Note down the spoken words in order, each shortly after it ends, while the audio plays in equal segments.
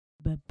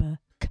Welcome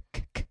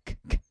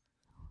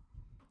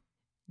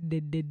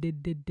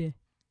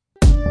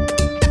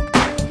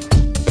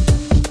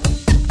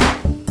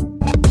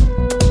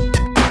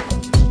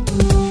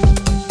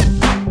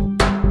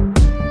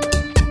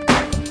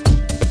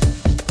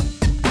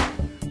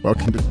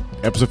to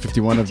episode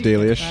 51 of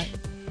Dailyish.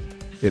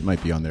 It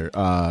might be on there.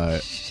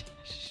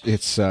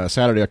 It's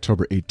Saturday,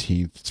 October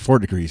 18th. It's 4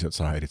 degrees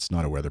outside. It's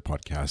not a weather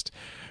podcast.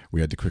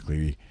 We had to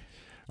quickly...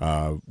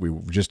 we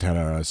just had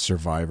a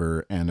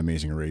Survivor and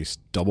Amazing Race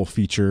double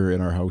feature in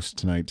our house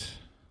tonight.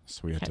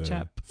 So we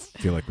had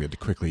feel like we had to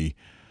quickly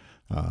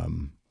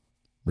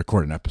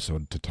record an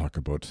episode to talk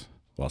about,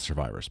 well,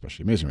 Survivor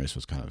especially. Amazing Race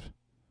was kind of...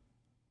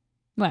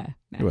 Well,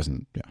 no. It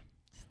wasn't, yeah.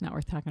 It's not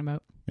worth talking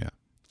about. Yeah.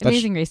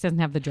 Amazing Race doesn't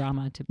have the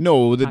drama to...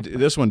 No,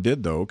 this one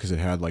did, though, because it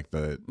had like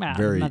the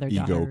very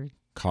mother-daughter.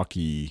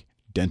 cocky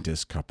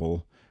dentist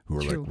couple who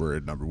were like, we're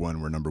number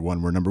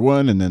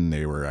one, and then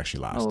they were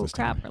actually last. Oh, this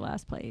crap, time. we're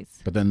last place.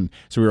 But then,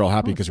 so we were all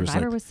happy because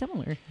Survivor was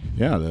similar.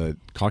 Yeah, the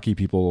cocky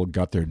people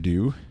got their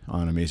due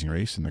on Amazing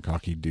Race, and the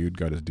cocky dude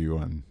got his due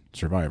on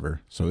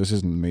Survivor. So this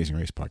isn't an Amazing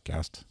Race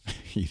podcast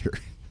either.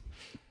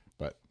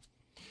 But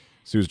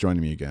Sue's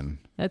joining me again.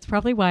 That's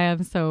probably why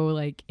I'm so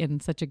like in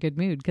such a good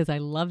mood, because I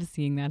love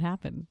seeing that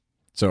happen.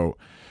 So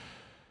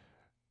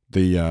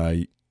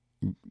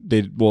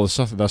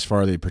thus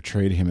far they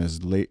portrayed him as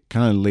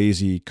kind of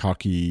lazy,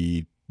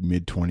 cocky,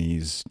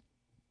 mid-20s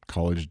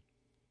college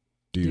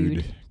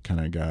dude kind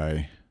of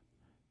guy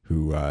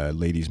who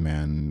ladies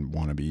man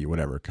wannabe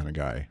whatever kind of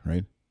guy,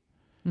 right?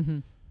 Mm-hmm.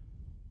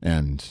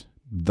 And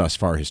thus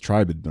far his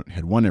tribe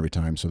had won every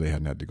time, so they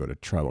hadn't had to go to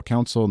tribal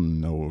council,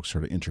 no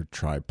sort of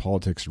inter-tribe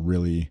politics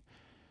really,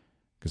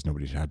 because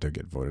nobody had to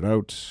get voted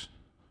out.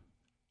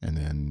 And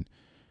then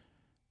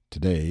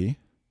today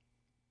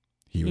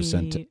he was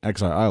sent to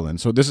Exile Island.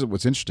 So this is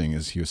what's interesting,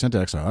 is he was sent to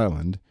Exile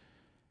Island,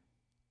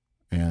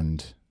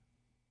 and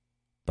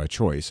by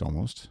choice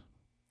almost.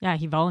 Yeah,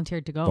 he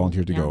volunteered to go.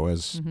 Go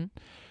as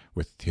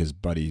with his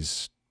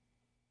buddy's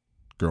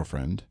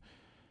girlfriend,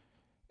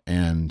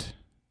 and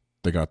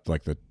they got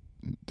the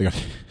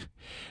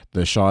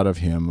shot of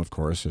him, of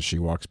course, as she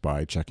walks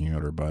by checking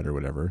out her butt or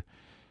whatever,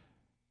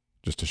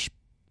 just to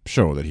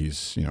show that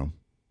he's, a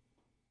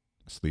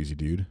sleazy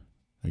dude,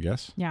 I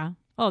guess. Yeah.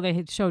 Oh, they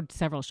had showed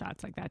several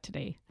shots like that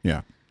today.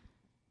 Yeah.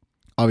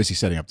 Obviously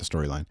setting up the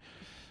storyline.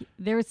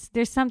 There's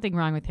something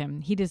wrong with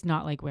him. He does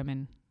not like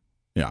women.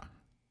 Yeah.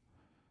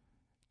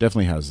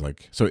 Definitely has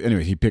so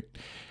anyway, he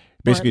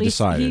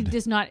decided. He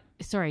does not,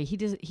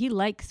 he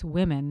likes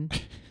women.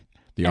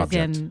 The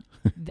object.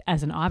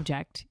 As an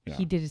object. Yeah.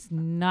 He does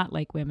not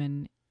like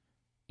women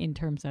in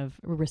terms of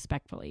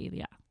respectfully.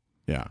 Yeah.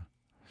 Yeah.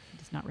 He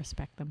does not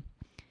respect them.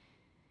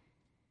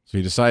 So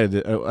he decided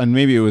that, and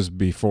maybe it was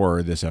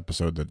before this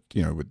episode that,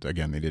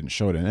 again, they didn't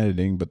show it in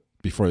editing, but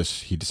before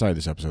this, he decided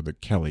this episode that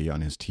Kelly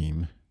on his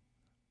team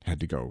had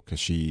to go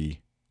because she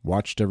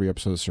watched every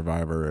episode of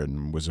Survivor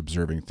and was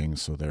observing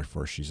things, so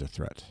therefore she's a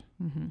threat.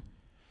 Mm-hmm.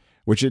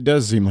 Which it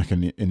does seem like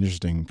an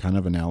interesting kind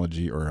of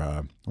analogy,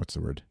 or what's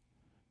the word?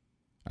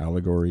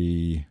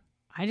 Allegory.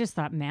 I just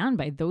thought, man,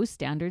 by those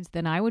standards,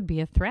 then I would be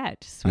a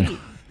threat. Sweet.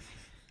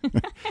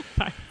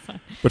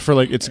 But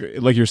for it's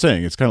like you're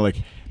saying, it's kind of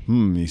like,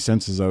 he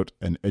senses out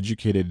an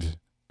educated,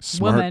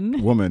 smart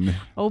woman.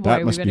 Oh boy,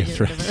 that must we be a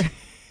better get threat.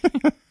 rid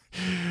of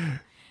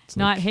her. It's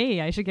not,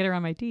 hey, I should get her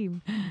on my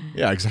team.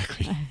 Yeah,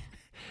 exactly.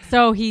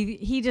 So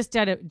he just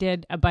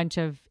did a bunch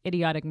of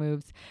idiotic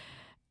moves,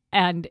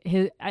 and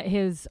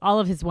his all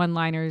of his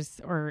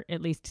one-liners, or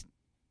at least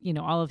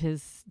all of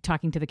his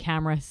talking to the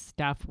camera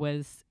stuff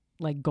was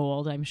like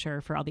gold, I'm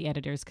sure, for all the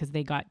editors, because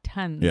they got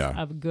tons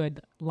of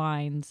good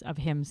lines of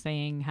him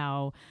saying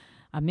how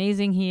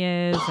amazing he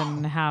is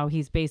and how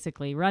he's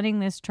basically running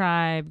this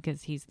tribe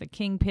because he's the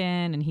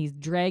kingpin and he's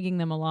dragging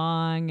them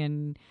along,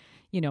 and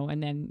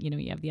and then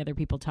you have the other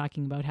people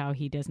talking about how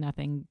he does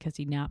nothing because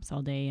he naps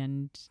all day,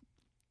 and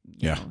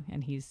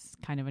and he's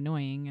kind of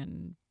annoying,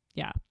 and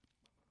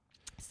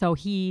so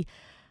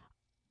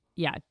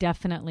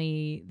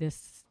definitely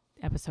this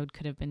episode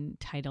could have been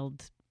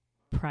titled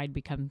Pride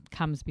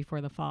Comes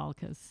Before the Fall,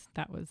 because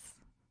that was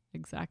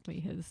exactly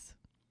his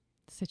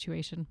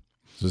situation.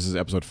 So this is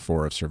episode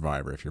 4 of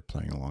Survivor, if you're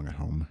playing along at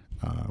home,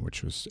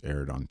 which was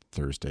aired on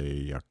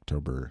Thursday,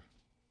 October,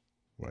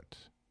 what?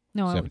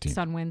 No, 17th. It's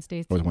on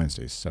Wednesdays. Oh, it's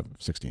Wednesdays,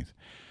 16th.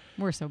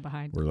 We're so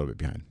behind. We're a little bit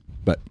behind.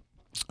 But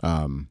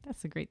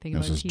that's the great thing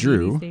about TV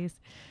Drew, these days.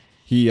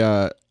 He,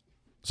 so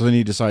then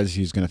he decides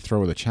he's going to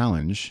throw the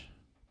challenge,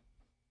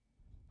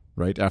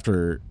 right?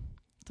 So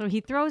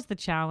he throws the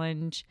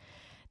challenge.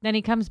 Then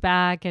he comes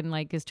back and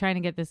is trying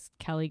to get this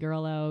Kelly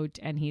girl out,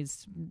 and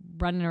he's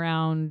running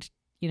around,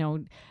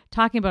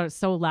 talking about it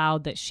so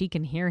loud that she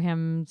can hear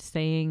him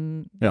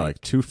saying. Yeah,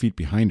 2 feet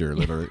behind her,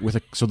 literally.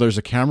 So there's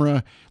a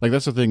camera.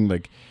 That's the thing.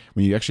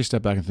 When you actually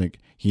step back and think,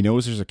 he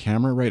knows there's a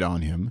camera right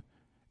on him,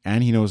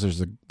 and he knows there's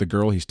the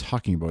girl he's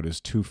talking about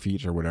is 2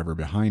 feet or wwhatever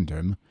behind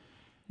him.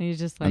 And he's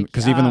just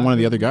because even one of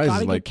the other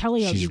guys is like,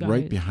 Kelly out, she's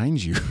right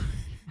behind you.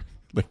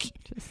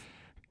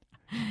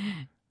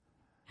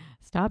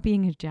 Stop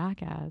being a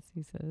jackass,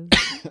 he says.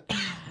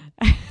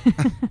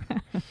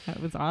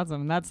 That was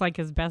awesome. That's like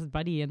his best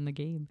buddy in the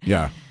game.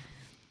 Yeah.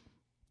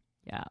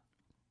 Yeah.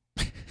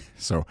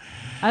 So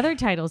other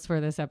titles for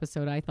this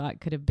episode I thought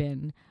could have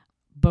been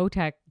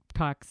Botox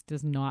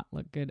does not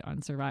look good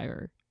on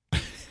Survivor.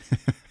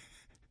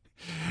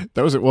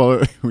 that was it.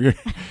 Well, we're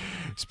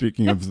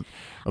speaking of the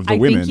I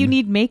women. think you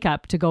need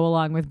makeup to go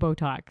along with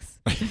Botox.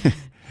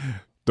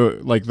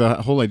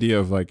 The whole idea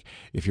of like,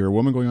 if you're a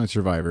woman going on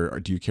Survivor,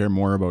 do you care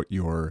more about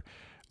your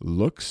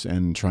looks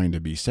and trying to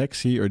be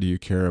sexy, or do you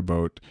care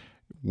about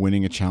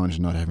winning a challenge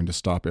and not having to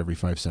stop every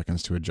 5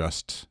 seconds to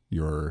adjust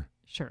your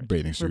Shirt.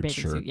 bathing suit, bathing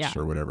shirts, suit, yeah.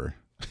 or whatever?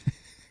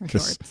 Or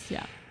shorts,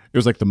 yeah. It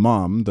was like the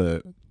mom,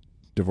 the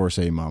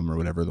divorcee mom or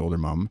whatever, the older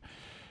mom,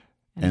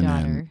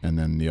 and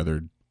then the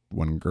other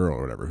one girl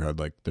or whatever who had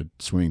like the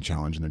swimming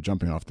challenge, and they're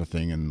jumping off the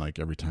thing, and like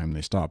every time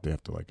they stop, they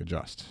have to like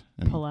adjust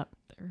and pull up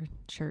their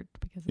shirt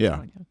because it's yeah.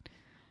 out.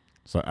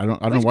 So I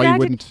don't know why you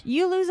wouldn't.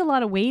 You lose a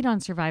lot of weight on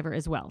Survivor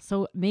as well.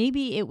 So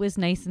maybe it was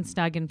nice and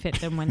snug and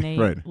fit them when they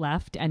Right.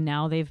 left, and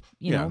now they've,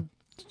 you know,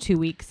 2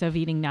 weeks of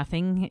eating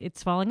nothing,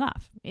 it's falling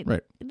off.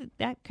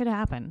 That could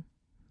happen.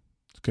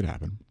 It could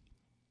happen.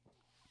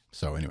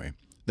 So anyway,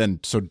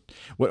 so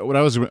what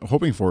I was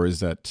hoping for is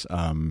that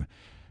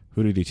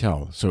who did he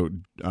tell? So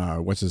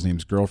what's his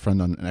name's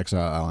girlfriend on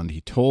Exile Island?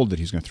 He told that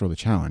he's going to throw the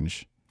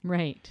challenge.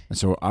 Right. And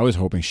so I was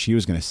hoping she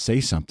was going to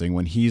say something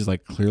when he's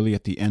like clearly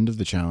at the end of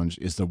the challenge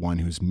is the one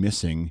who's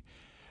missing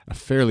a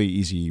fairly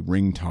easy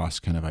ring toss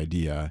kind of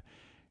idea,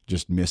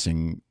 just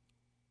missing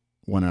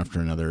one after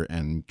another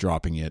and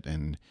dropping it.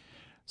 And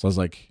so I was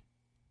like,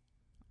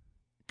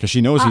 because she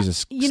knows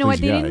he's a you know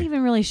what? They guy. didn't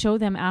even really show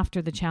them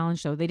after the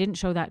challenge, though. They didn't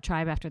show that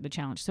tribe after the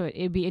challenge. So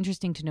it'd be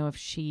interesting to know if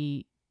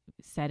she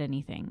said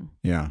anything.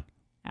 Yeah.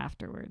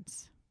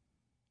 Afterwards.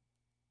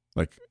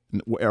 Like,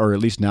 or at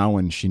least now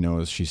when she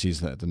knows, she sees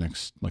that the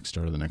next, like,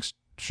 start of the next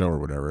show or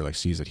whatever, like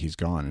sees that he's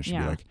gone, and she'd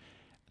be like,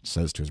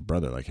 says to his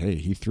brother, like, hey,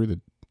 he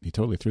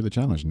totally threw the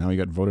challenge. Now he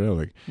got voted out.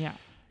 Like, yeah.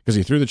 Because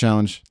he threw the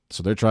challenge,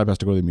 so their tribe has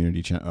to go to the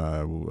immunity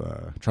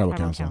tribal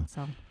council.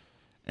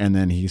 And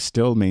then he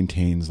still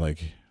maintains,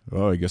 like,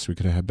 oh, I guess we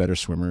could have had better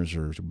swimmers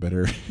or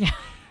better. Yeah.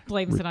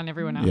 Blames it on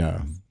everyone else.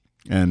 Yeah.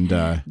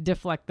 And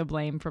deflect the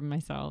blame from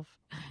myself.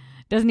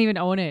 Doesn't even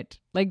own it.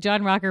 Like,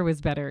 John Rocker was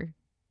better.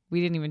 We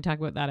didn't even talk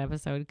about that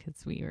episode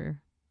because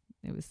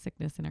it was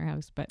sickness in our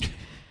house. But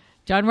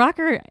John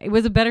Rocker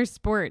was a better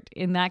sport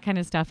in that kind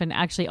of stuff and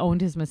actually owned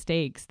his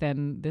mistakes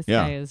than this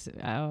guy is.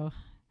 Oh,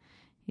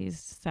 he's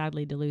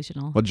sadly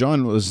delusional. Well,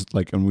 John was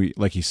like, and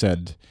he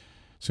said,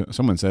 so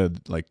someone said,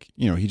 like,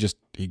 you know, he's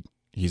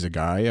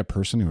a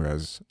person who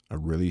has a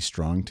really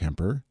strong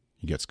temper.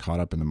 He gets caught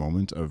up in the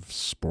moment of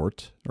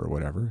sport or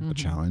whatever, a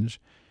challenge,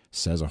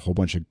 says a whole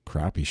bunch of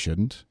crap he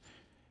shouldn't,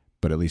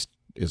 but at least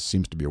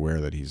seems to be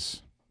aware that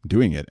he's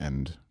doing it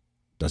and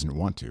doesn't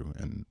want to.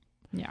 And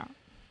yeah.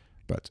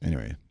 But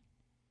anyway,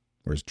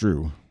 whereas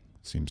Drew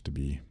seems to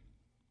be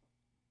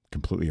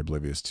completely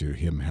oblivious to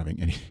him having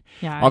any.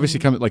 Yeah.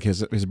 Obviously, like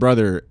his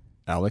brother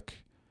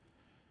Alec,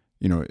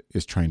 you know,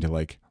 is trying to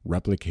like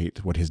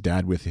replicate what his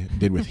dad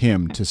did with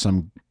him to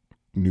some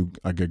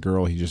a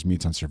girl he just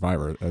meets on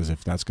Survivor, as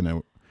if that's going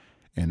to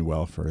end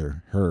well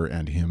for her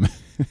and him.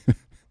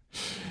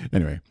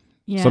 Anyway,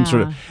 some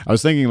sort of. I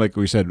was thinking, like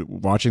we said,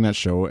 watching that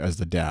show as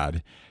the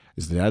dad.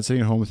 Is the dad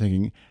sitting at home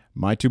thinking,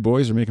 my two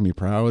boys are making me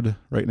proud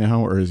right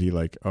now? Or is he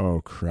like, oh,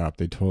 crap,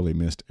 they totally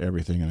missed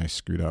everything and I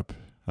screwed up?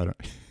 I don't.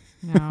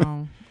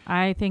 No,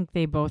 I think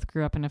they both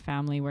grew up in a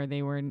family where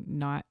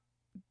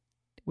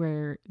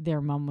where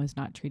their mom was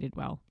not treated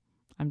well.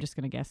 I'm just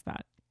going to guess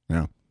that.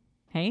 Yeah.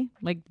 Hey?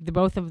 Like,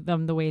 both of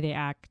them, the way they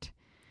act.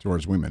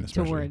 Towards women,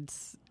 especially.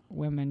 Towards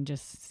women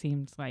just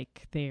seems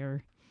like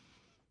they're,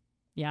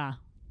 yeah.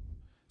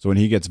 So when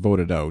he gets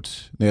voted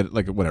out, they had,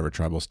 like, whatever,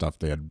 tribal stuff,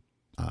 they had...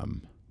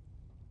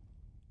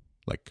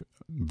 like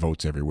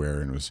votes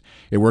everywhere, and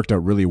it worked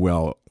out really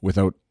well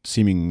without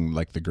seeming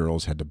like the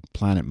girls had to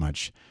plan it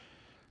much.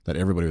 That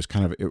everybody was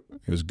kind of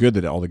it was good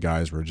that all the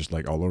guys were just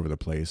like all over the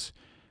place.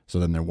 So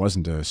then there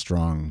wasn't a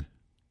strong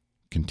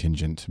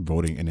contingent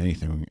voting in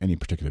any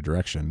particular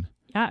direction.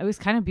 Yeah, it was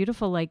kind of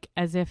beautiful, like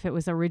as if it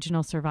was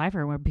original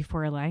Survivor, where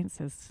before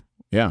alliances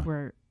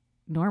were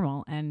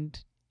normal,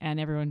 and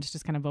everyone's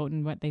just kind of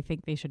voting what they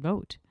think they should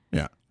vote.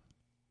 Yeah.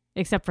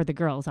 Except for the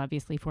girls,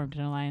 obviously formed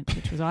an alliance,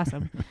 which was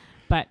awesome.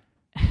 But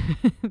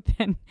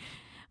then,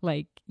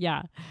 like,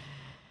 yeah.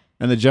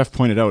 And then Jeff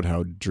pointed out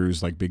how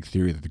Drew's like big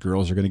theory that the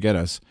girls are going to get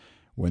us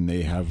when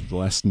they have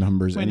less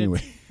numbers anyway.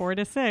 It's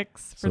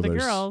 4-6 for the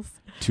girls.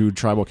 2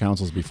 tribal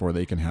councils before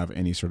they can have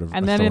any sort of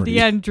and authority. Then at the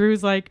end,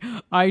 Drew's like,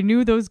 I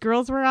knew those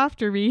girls were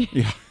after me.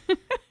 Yeah.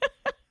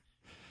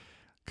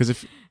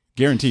 Because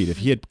guaranteed, if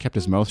he had kept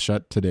his mouth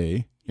shut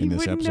today in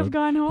this episode,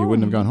 he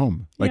wouldn't have gone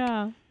home. Like,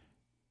 yeah.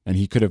 And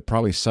he could have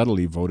probably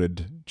subtly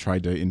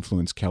tried to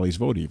influence Kelly's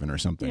vote even or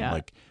something,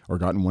 like, or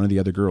gotten one of the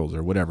other girls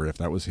or whatever, if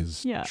that was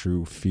his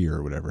true fear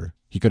or whatever.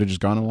 He could have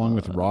just gone along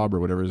with Rob or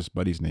whatever his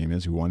buddy's name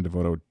is, who wanted to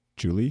vote out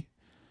Julie.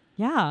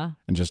 Yeah.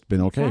 and just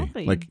been okay.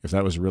 Exactly. Like if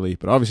that was really,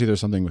 but obviously there's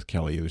something with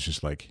Kelly. It was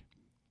just like,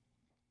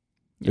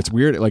 it's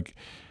weird. Like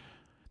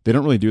they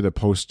don't really do the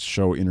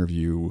post-show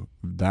interview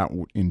that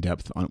in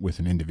depth with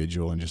an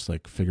individual and just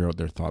like figure out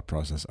their thought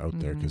process out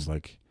there. Cause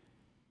like,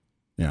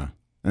 yeah.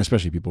 And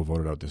especially people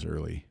voted out this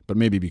early, but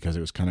maybe because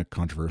it was kind of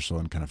controversial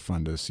and kind of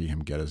fun to see him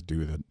get his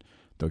due, that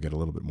they'll get a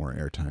little bit more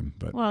airtime.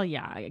 But well,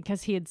 yeah,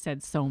 because he had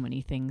said so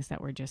many things that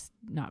were just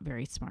not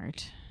very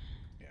smart.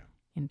 Yeah.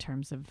 In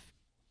terms of,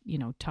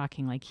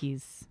 talking like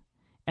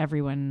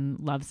everyone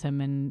loves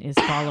him and is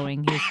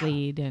following his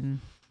lead,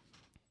 and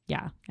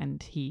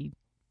and he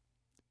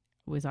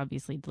was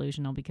obviously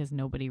delusional because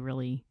nobody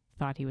really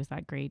thought he was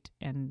that great,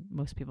 and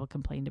most people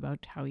complained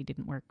about how he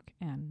didn't work,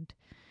 and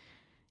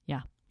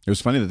it was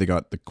funny that they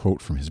got the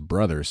quote from his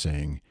brother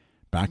saying,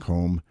 back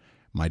home,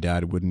 my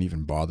dad wouldn't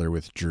even bother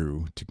with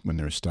Drew when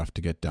there was stuff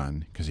to get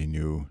done because he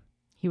knew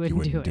he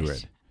wouldn't do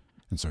it.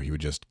 And so he would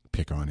just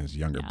pick on his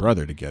younger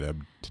brother to get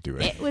him to do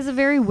it. It was a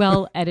very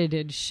well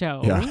edited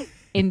show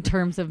in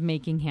terms of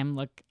making him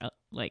look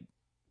like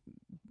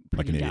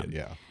an dumb. idiot,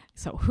 yeah.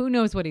 So who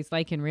knows what he's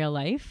like in real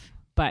life,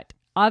 but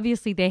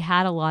obviously they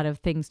had a lot of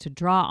things to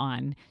draw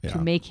on to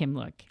make him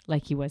look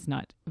like he was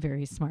not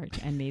very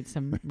smart and made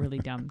some really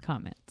dumb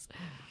comments.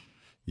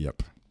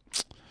 Yep.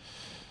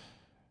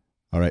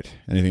 All right.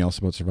 Anything else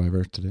about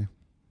Survivor today?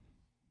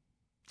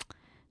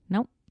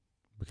 Nope.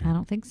 Okay. I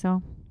don't think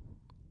so.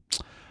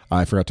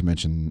 I forgot to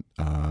mention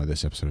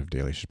this episode of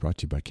Daily is brought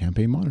to you by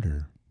Campaign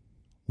Monitor,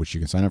 which you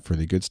can sign up for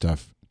the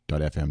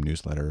goodstuff.fm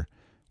newsletter,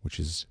 which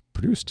is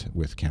produced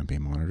with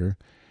Campaign Monitor,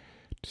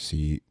 to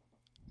see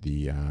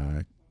the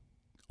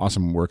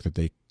awesome work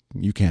that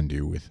you can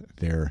do with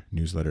their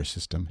newsletter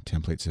system,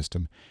 template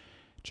system.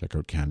 Check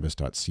out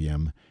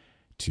canvas.cm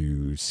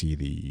to see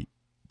the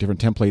different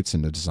templates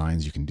and the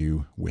designs you can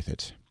do with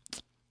it.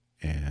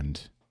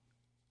 And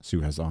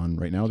Sue has on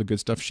right now the Good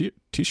Stuff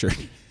t-shirt,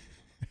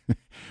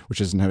 which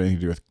doesn't have anything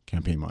to do with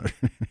Campaign Monitor.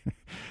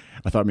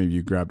 I thought maybe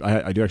you grabbed,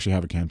 I do actually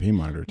have a Campaign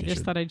Monitor t-shirt. I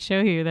just thought I'd show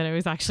you that I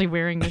was actually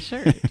wearing the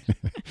shirt.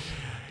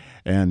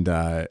 And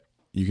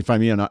you can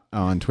find me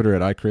on Twitter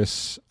at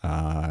iChris.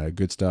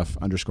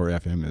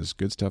 Goodstuff_FM is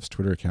Good Stuff's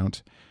Twitter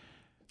account.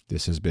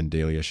 This has been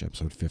Daily-ish,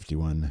 episode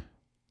 51.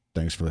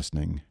 Thanks for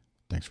listening.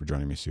 Thanks for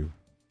joining me, Sue.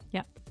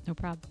 Yeah, no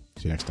problem.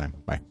 See you next time.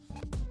 Bye.